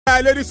Hi,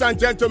 ladies and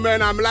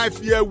gentlemen, I'm live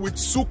here with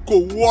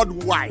Suko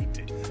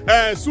Worldwide.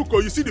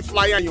 Suko, you see the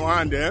flyer in your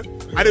hand, eh?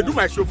 I do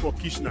my show for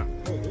Kishna.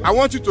 I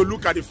want you to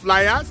look at the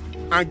flyers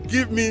and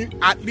give me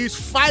at least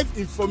 5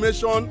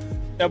 information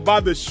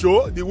about the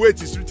show, the way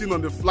it is written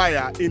on the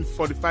flyer in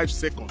 45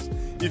 seconds.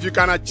 If you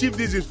can achieve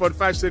this in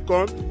 45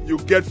 seconds, you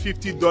get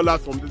 $50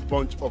 from this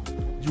bunch of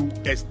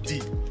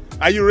USD.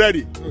 Are you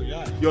ready? Oh,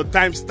 yeah. Your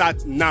time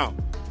starts now.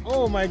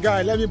 Oh my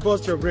God, let me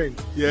bust your brain.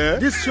 Yeah.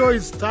 This show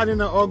is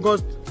starting on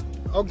August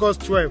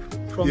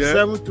 12th from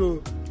 7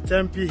 to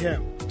 10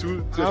 p.m. To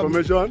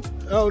information?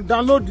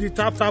 Download the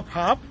TapTap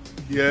app.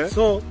 Yeah.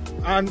 So,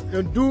 and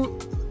do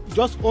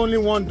just only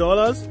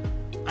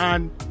 $1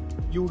 and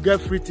you will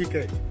get free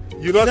ticket.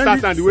 You don't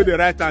start on the way they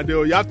write and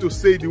you have to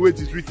say the way it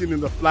is written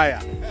in the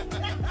flyer.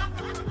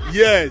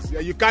 Yes,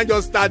 you can't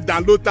just start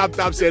download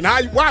TapTap saying,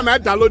 why am I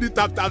downloading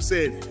TapTap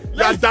saying?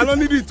 You are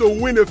downloading it to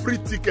win a free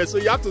ticket, so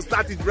you have to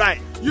start it right.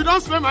 You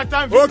don't spend my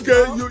time.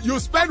 Okay, you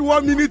spent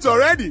 1 minute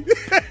already.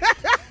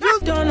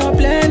 DeDon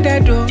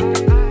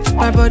Unblended,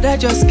 my brother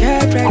just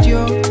get ready,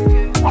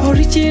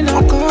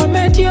 original.